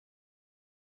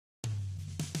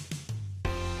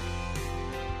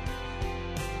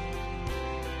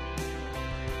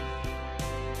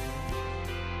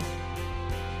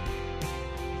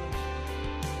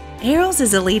Harrell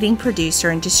is a leading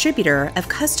producer and distributor of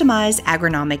customized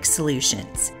agronomic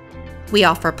solutions. We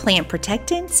offer plant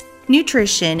protectants,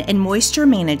 nutrition, and moisture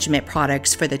management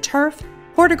products for the turf,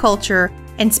 horticulture,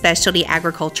 and specialty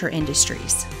agriculture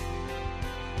industries.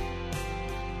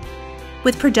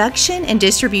 With production and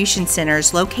distribution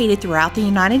centers located throughout the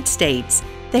United States,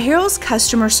 the Harrell's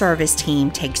customer service team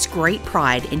takes great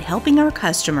pride in helping our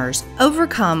customers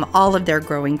overcome all of their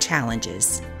growing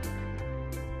challenges.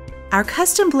 Our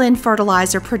custom blend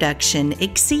fertilizer production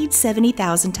exceeds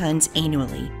 70,000 tons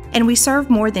annually, and we serve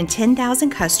more than 10,000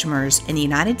 customers in the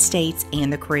United States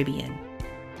and the Caribbean.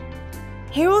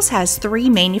 Harrell has 3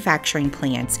 manufacturing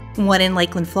plants, one in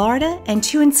Lakeland, Florida, and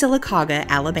 2 in Sylacauga,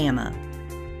 Alabama.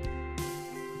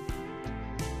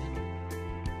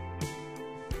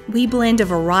 We blend a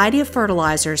variety of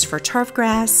fertilizers for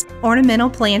turfgrass, ornamental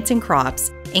plants, and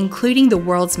crops, including the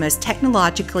world's most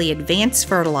technologically advanced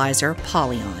fertilizer,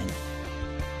 Polyon.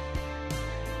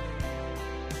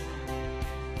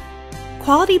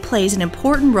 Quality plays an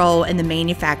important role in the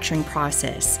manufacturing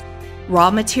process. Raw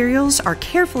materials are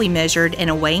carefully measured in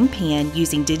a weighing pan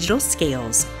using digital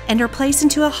scales and are placed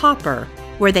into a hopper,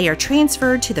 where they are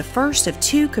transferred to the first of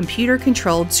 2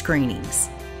 computer-controlled screenings.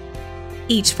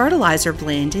 Each fertilizer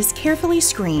blend is carefully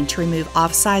screened to remove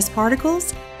off-size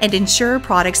particles and ensure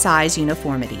product size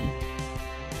uniformity.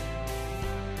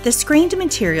 The screened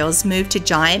materials move to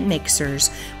giant mixers,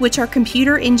 which are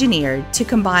computer engineered to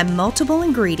combine multiple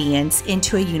ingredients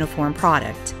into a uniform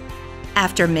product.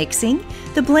 After mixing,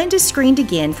 the blend is screened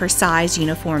again for size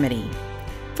uniformity.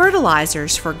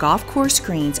 Fertilizers for golf course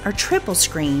greens are triple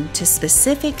screened to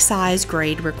specific size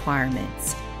grade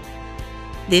requirements.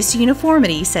 This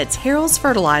uniformity sets Harrell's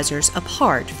fertilizers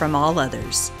apart from all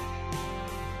others.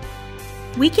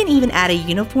 We can even add a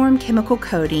uniform chemical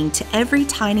coating to every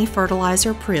tiny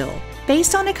fertilizer prill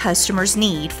based on a customer's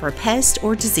need for pest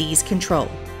or disease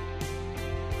control.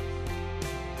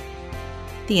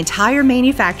 The entire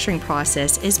manufacturing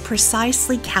process is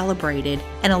precisely calibrated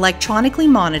and electronically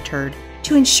monitored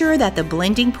to ensure that the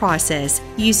blending process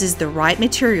uses the right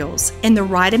materials in the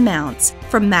right amounts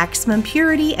for maximum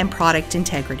purity and product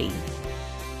integrity.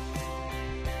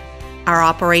 Our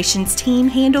operations team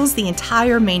handles the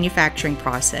entire manufacturing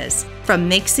process, from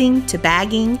mixing to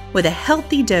bagging, with a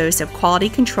healthy dose of quality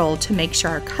control to make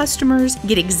sure our customers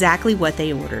get exactly what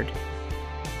they ordered.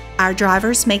 Our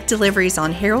drivers make deliveries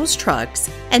on Harrell's trucks,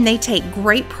 and they take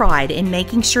great pride in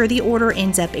making sure the order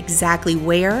ends up exactly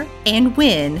where and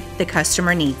when the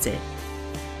customer needs it.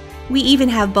 We even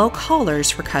have bulk haulers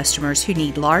for customers who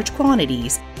need large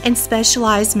quantities and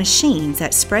specialized machines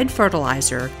that spread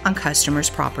fertilizer on customers'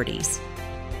 properties.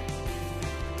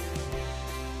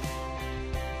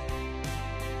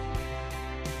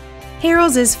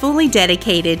 Harrell is fully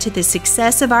dedicated to the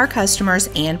success of our customers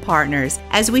and partners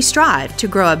as we strive to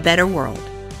grow a better world.